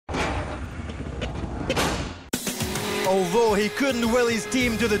Although he couldn't will his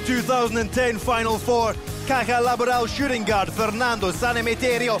team to the 2010 Final Four, Caja Laboral shooting guard Fernando San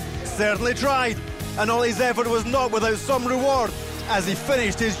Emeterio certainly tried, and all his effort was not without some reward, as he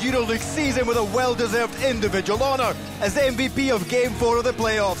finished his EuroLeague season with a well-deserved individual honour as MVP of Game-4 of the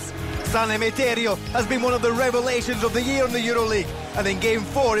playoffs. San Emeterio has been one of the revelations of the year in the EuroLeague, and in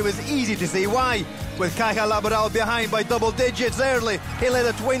Game-4 it was easy to see why. With Caja Laboral behind by double digits early, he led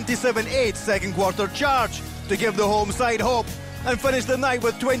a 27-8 second quarter charge to give the home side hope, and finished the night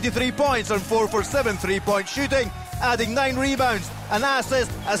with 23 points and 4 for 7 three-point shooting, adding 9 rebounds, an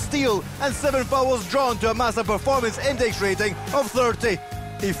assist, a steal and 7 fouls drawn to a massive performance index rating of 30.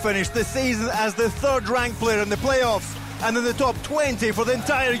 He finished the season as the third-ranked player in the playoffs and in the top 20 for the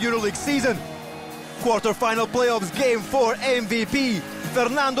entire EuroLeague season. Quarter-final playoffs Game 4 MVP,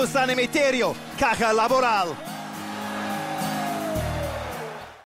 Fernando San Emeterio, Caja Laboral.